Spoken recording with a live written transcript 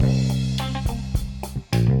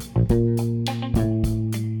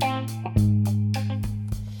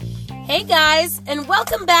Hey guys, and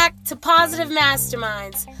welcome back to Positive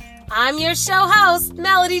Masterminds. I'm your show host,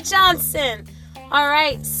 Melody Johnson.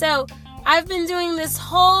 Alright, so I've been doing this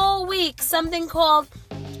whole week something called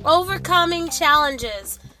Overcoming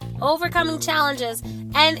Challenges. And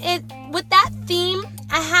with that theme,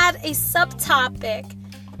 I had a subtopic.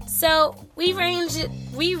 So we ranged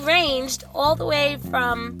all the way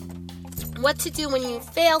from what to do when you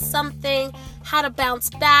fail something, how to bounce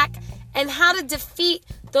back, and how to defeat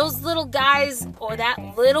those little guys or that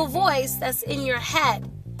little voice that's in your head.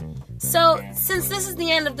 So since this is the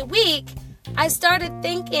end of the week, I started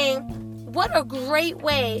thinking, what a great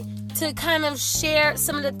way to kind of share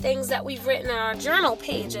some of the things that we've written in our journal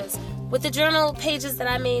pages, with the journal pages that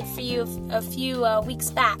I made for you a few weeks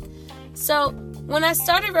back. So when I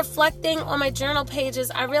started reflecting on my journal pages,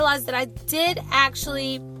 I realized that I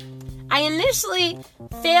initially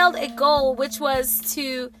failed a goal, which was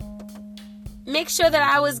to make sure that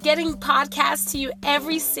I was getting podcasts to you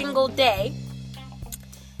every single day.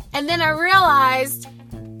 And then I realized,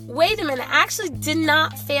 wait a minute, I actually did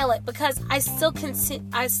not fail it because I still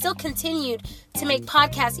continued to make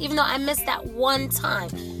podcasts even though I missed that one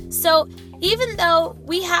time. So even though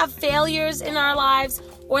we have failures in our lives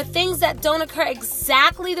or things that don't occur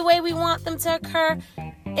exactly the way we want them to occur,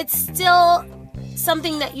 it's still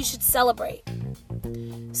something that you should celebrate.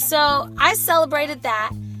 So I celebrated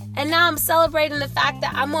that. And now I'm celebrating the fact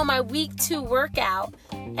that I'm on my week 2 workout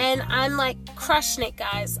and I'm like crushing it,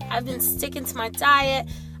 guys. I've been sticking to my diet.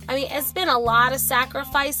 I mean, it's been a lot of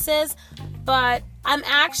sacrifices, but I'm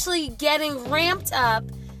actually getting ramped up.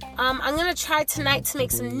 I'm going to try tonight to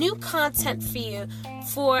make some new content for you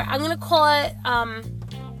I'm going to call it,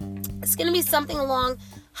 it's going to be something along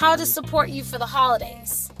how to support you for the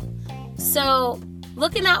holidays. So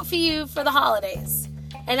looking out for you for the holidays.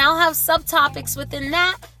 And I'll have subtopics within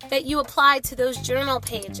that you apply to those journal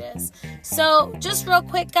pages. So just real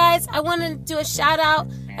quick, guys, I want to do a shout out.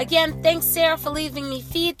 Again, thanks, Sarah, for leaving me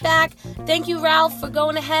feedback. Thank you, Ralph, for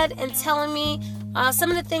going ahead and telling me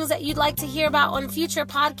some of the things that you'd like to hear about on future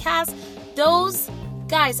podcasts. Those,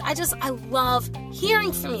 guys, I love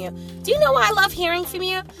hearing from you. Do you know why I love hearing from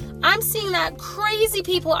you? I'm seeing that crazy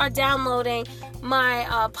people are downloading my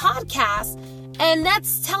podcast, and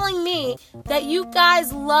that's telling me that you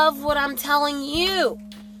guys love what I'm telling you.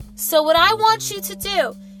 So what I want you to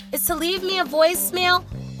do is to leave me a voicemail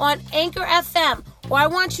on Anchor FM, or I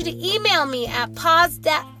want you to email me at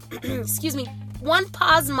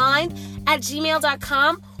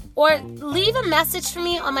onepausemind@gmail.com, or leave a message for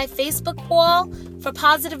me on my Facebook wall for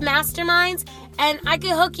Positive Masterminds, and I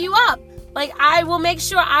can hook you up. Like, I will make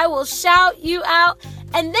sure I will shout you out.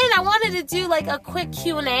 And then I wanted to do like a quick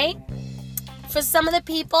Q&A for some of the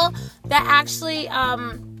people that actually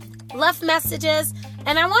left messages,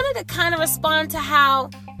 and I wanted to kind of respond to how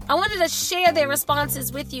I wanted to share their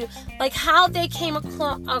responses with you, like how they came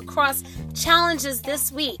across challenges this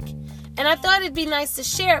week. And I thought it'd be nice to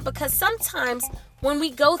share it because sometimes when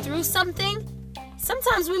we go through something,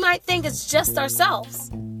 sometimes we might think it's just ourselves,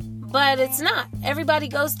 but it's not. Everybody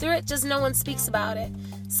goes through it, just no one speaks about it.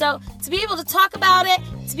 So to be able to talk about it,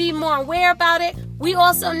 to be more aware about it, we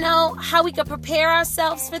also know how we can prepare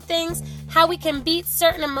ourselves for things, how we can beat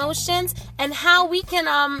certain emotions, and how we can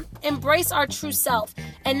embrace our true self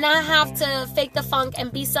and not have to fake the funk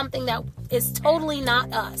and be something that is totally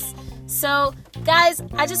not us. So, guys,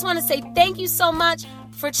 I just want to say thank you so much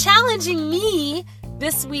for challenging me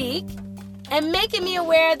this week and making me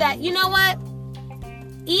aware that, you know what?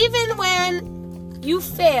 Even when you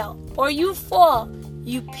fail or you fall,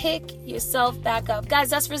 you pick yourself back up. Guys,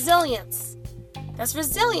 that's resilience. That's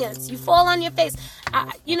resilience. You fall on your face.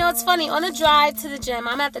 It's funny. On a drive to the gym,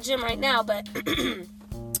 I'm at the gym right now, but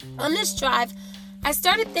on this drive, I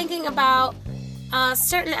started thinking about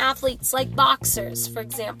certain athletes, like boxers, for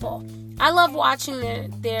example. I love watching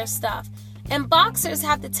their stuff. And boxers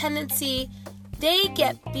have the tendency, they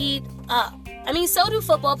get beat up. I mean, so do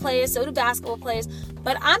football players, so do basketball players,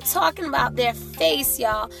 but I'm talking about their face,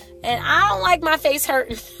 y'all, and I don't like my face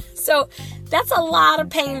hurting. So that's a lot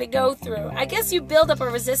of pain to go through. I guess you build up a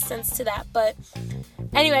resistance to that, but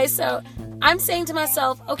anyway, so I'm saying to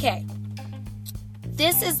myself, okay,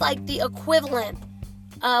 this is like the equivalent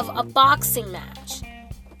of a boxing match.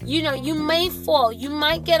 You know, you may fall, you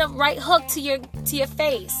might get a right hook to your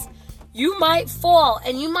face. You might fall,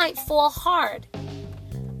 and you might fall hard.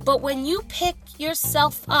 But when you pick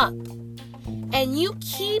yourself up and you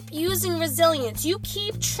keep using resilience, you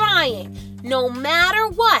keep trying, no matter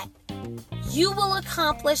what, you will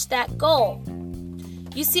accomplish that goal.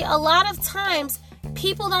 You see, a lot of times,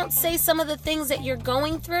 people don't say some of the things that you're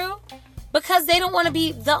going through because they don't want to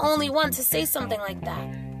be the only one to say something like that.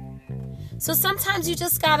 So sometimes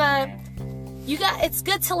it's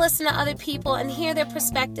good to listen to other people and hear their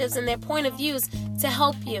perspectives and their point of views to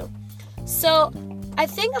help you. So I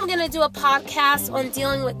think I'm going to do a podcast on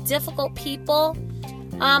dealing with difficult people.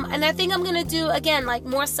 And I think I'm going to do, again, like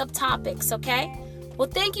more subtopics, okay? Well,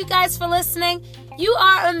 thank you guys for listening. You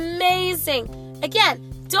are amazing. Again,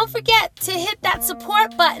 don't forget to hit that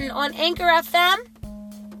support button on Anchor FM.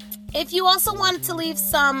 If you also wanted to leave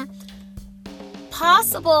some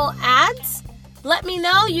possible ads, let me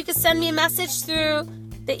know. You can send me a message through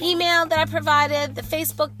the email that I provided, the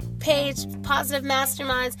Facebook page, Positive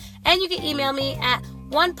Masterminds, and you can email me at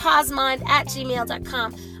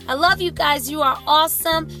oneposmind@gmail.com. I love you guys. You are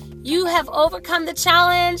awesome. You have overcome the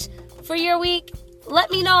challenge for your week.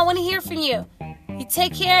 Let me know. I want to hear from you. You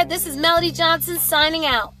take care. This is Melody Johnson signing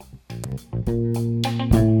out.